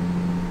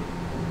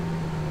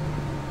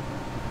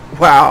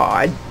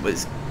 I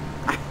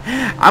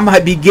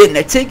might be getting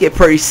a ticket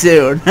pretty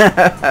soon.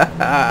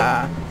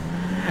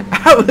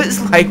 I was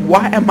like,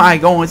 why am I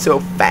going so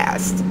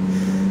fast?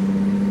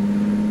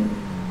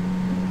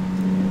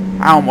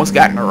 I almost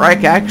got in a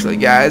wreck, actually,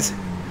 guys.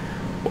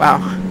 Wow.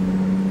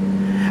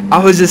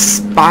 I was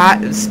just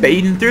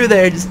spading through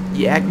there, just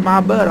yakking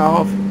my butt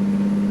off.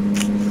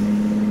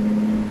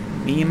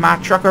 Me and my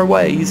trucker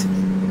ways.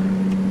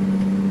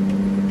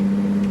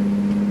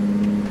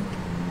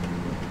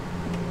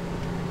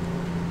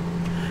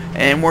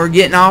 And we're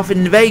getting off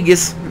in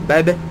Vegas,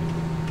 baby.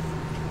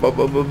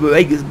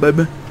 Vegas,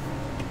 baby.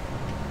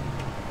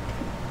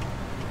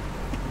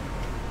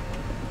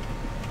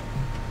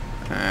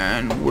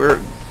 And we're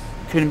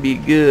gonna be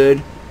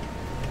good.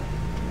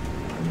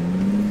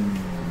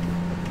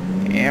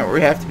 Yeah,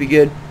 we have to be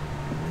good.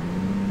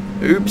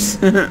 Oops.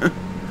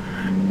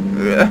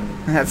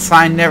 That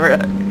sign never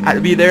had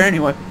to be there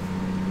anyway.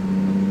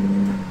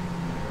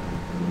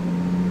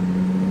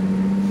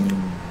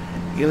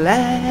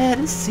 Glad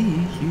to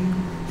see you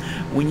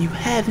when you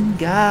haven't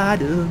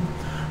got a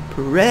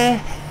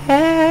prayer.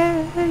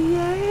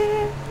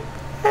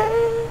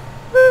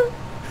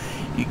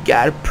 You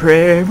got a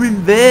prayer in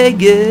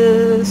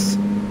Vegas.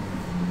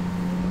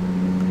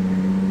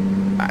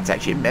 It's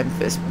actually in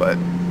Memphis, but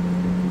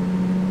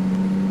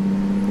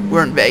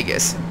we're in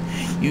Vegas.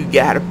 You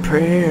got a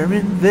prayer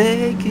in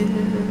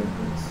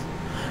Vegas.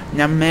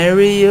 Now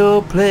Mario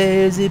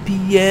plays the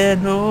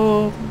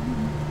piano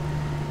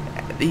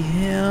at the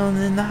Hill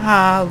in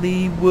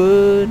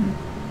Hollywood,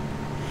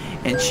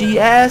 and she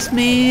asked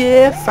me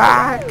if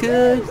I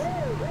could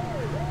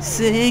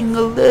sing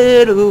a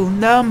little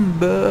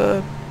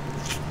number.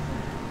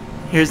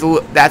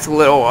 That's a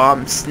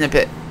little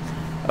snippet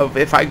of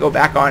if I go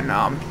back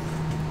on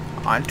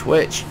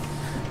Twitch.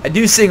 I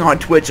do sing on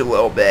Twitch a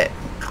little bit.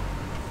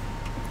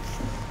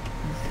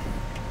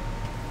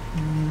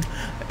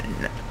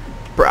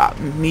 Prop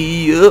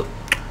me up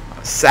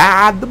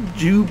beside the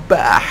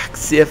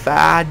jukebox if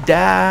I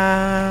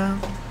die.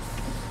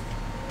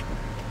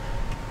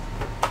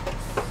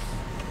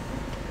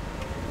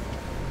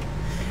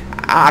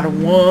 I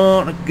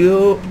wanna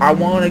go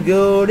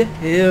to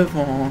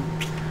heaven,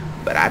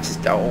 but I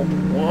just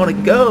don't wanna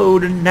go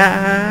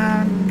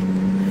tonight.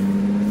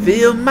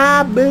 Fill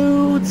my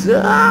boots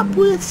up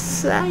with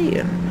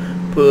sand,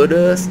 put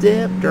a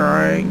step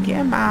drink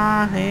in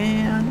my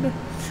hand,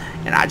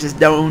 and I just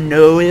don't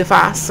know if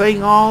I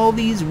sing all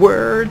these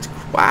words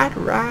quite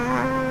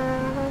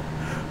right.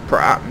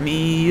 Prop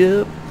me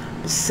up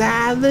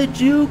beside the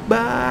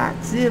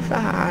jukebox if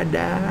I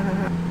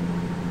die.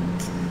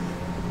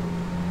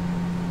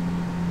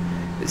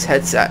 This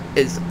headset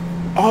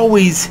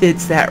always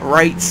hits that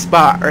right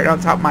spot right on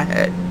top of my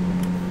head.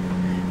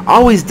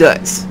 Always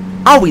does.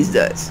 Always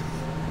does.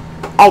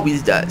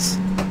 Always does.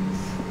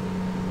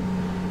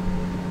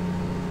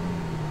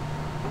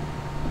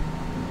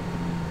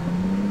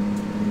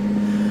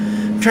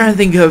 I'm trying to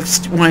think of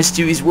one of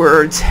Stewie's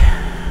words.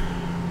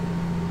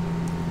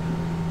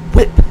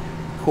 Whip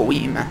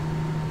cream.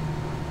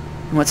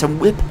 You want some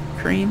whip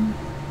cream?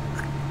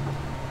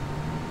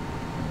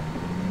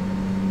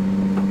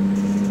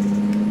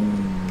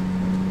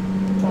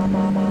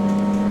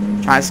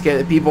 Trying to scare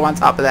the people on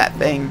top of that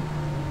thing.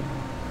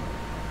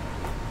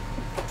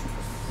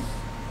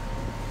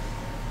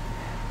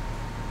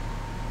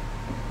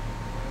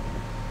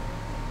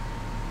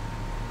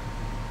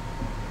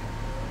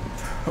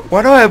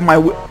 Why do I have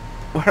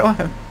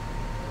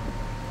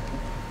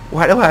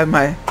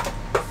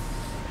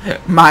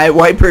my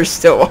wipers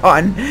still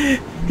on?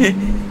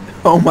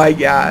 Oh my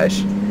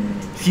gosh.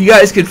 If you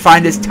guys could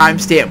find this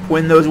timestamp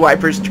when those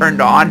wipers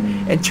turned on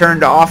and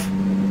turned off,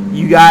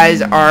 you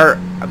guys are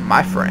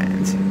my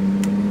friends.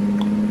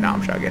 No,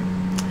 I'm joking.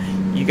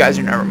 You guys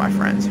are never my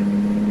friends.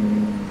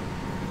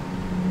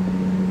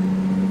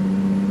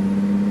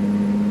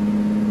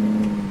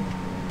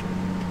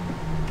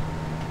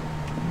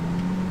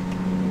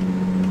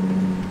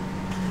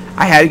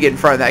 I had to get in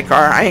front of that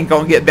car. I ain't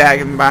gonna get back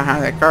in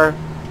behind that car.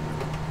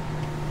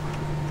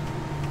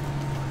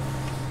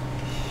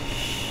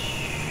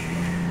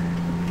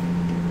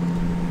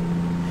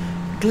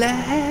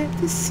 Glad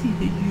to see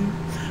you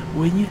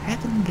when you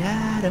haven't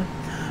got a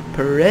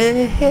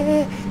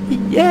parade.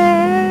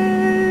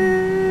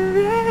 Yeah,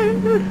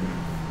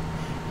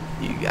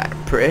 you got a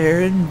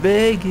prayer in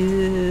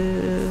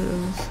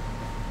Vegas.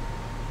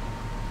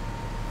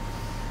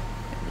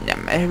 Now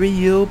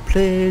Mario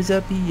plays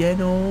a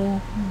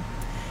piano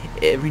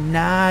every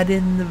night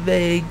in the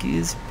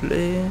Vegas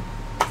play.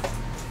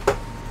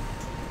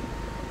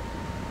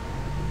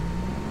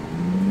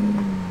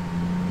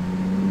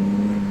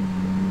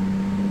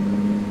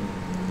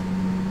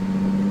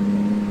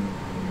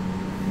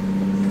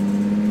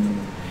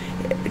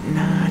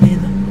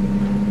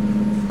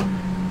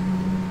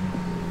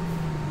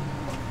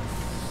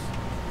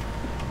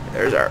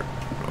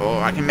 Oh,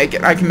 I can make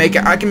it. I can make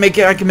it. I can make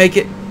it. I can make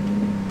it.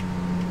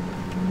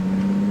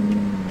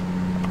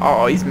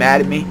 Oh, he's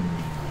mad at me.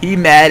 He's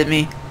mad at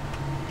me.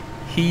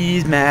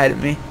 He's mad at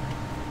me.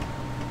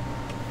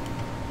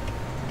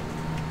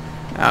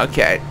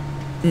 Okay.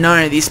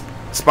 None of these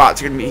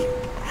spots are going to be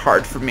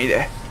hard for me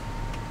to...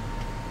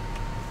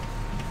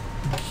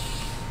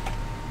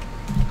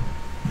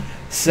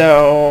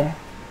 So,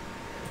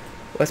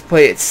 let's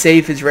play it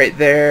safe is right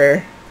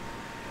there.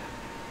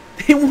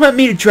 They want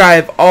me to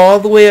drive all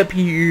the way up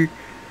here.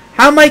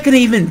 How am I going to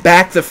even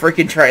back the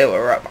freaking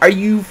trailer up? Are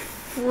you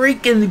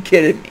freaking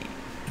kidding me?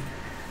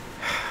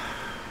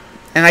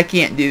 And I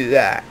can't do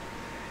that.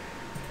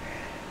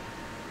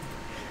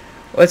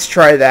 Let's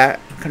try that.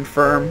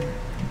 Confirm.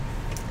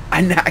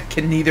 I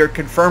can neither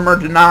confirm or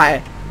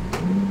deny.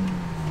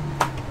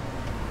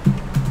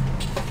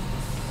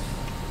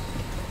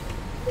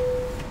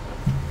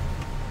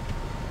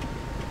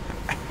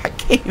 I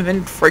can't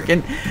even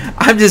freaking...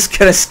 I'm just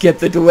gonna skip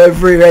the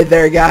delivery right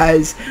there,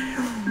 guys.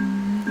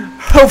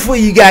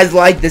 Hopefully you guys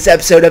like this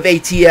episode of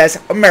ATS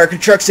American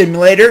Truck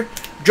Simulator.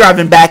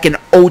 Driving back in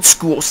old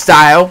school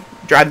style.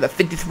 Driving the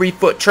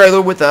 53-foot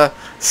trailer with a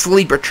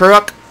sleeper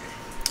truck.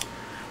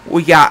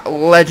 We got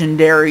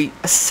legendary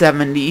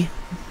 70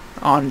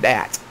 on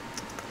that.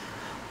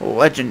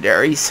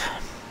 Legendaries.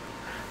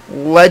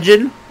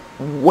 Legend.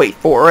 Wait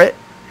for it.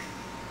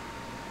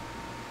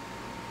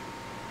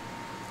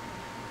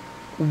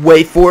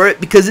 Wait for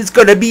it because it's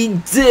gonna be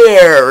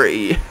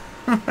dairy.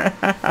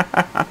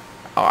 Oh,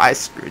 I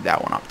screwed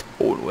that one up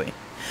totally.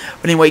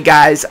 But anyway,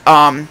 guys,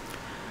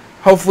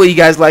 hopefully you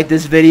guys like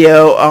this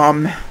video.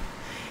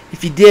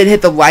 If you did,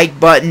 hit the like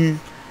button.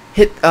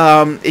 Hit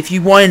if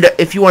you want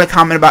to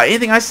comment about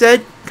anything I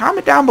said,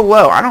 comment down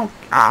below. I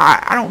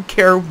don't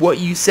care what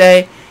you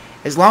say,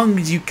 as long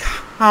as you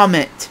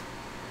comment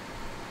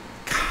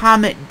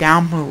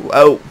down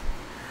below.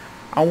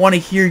 I want to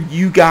hear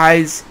you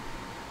guys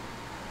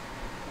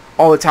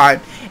all the time.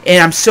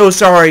 And I'm so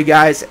sorry,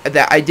 guys,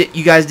 that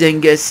you guys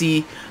didn't get to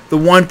see the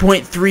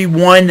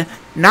 1.31,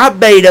 not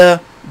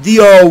beta, the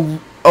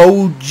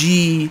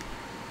OG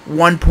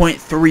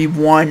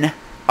 1.31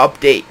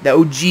 update, the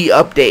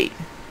OG update.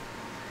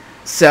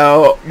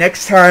 So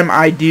next time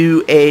I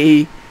do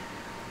the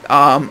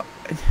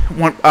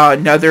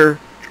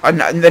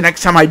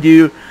next time I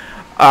do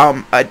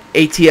an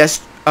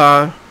ATS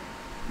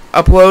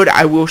upload,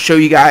 I will show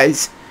you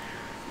guys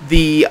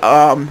the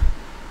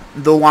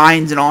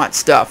lines and all that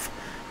stuff,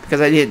 because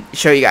I did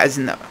show you guys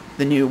in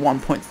the new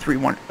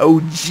 1.31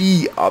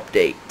 OG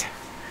update,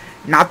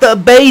 not the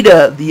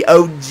beta, the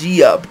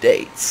OG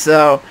update.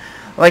 So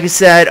like I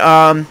said,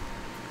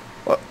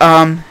 but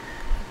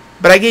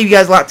I gave you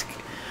guys a lot to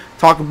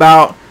talk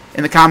about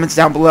in the comments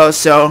down below,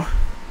 so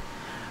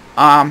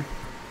I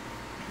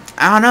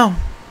don't know,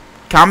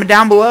 comment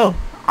down below.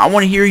 I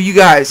want to hear you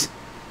guys.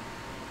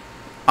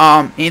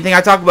 Anything I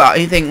talk about,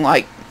 anything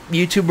like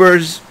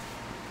YouTubers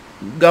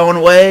going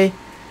away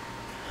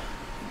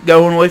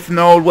from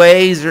the old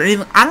ways, or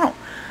anything. I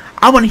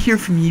want to hear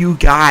from you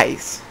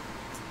guys.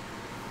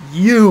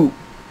 You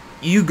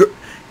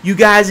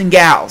guys and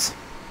gals.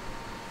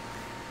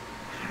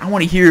 I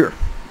want to hear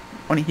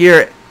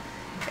it.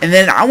 And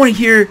then I want to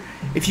hear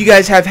if you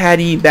guys have had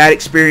any bad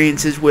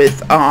experiences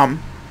with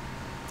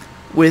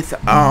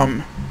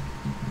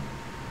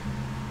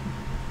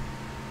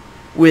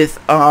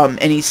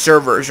any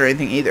servers or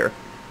anything either.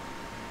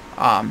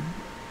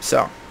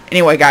 So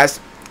anyway, guys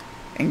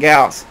and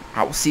gals,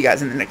 I will see you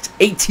guys in the next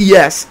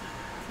ATS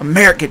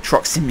American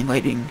Truck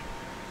Simulator.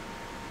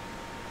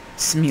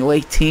 I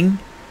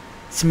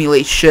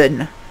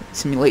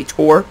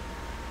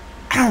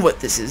don't know what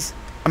this is.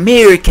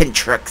 American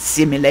Truck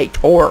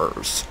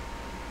Simulators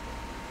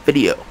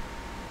video.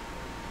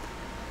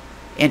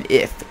 And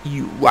if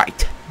you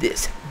liked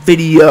this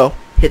video,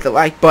 hit the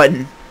like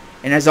button.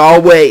 And as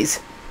always,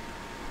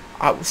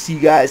 I will see you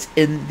guys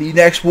in the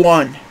next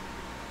one.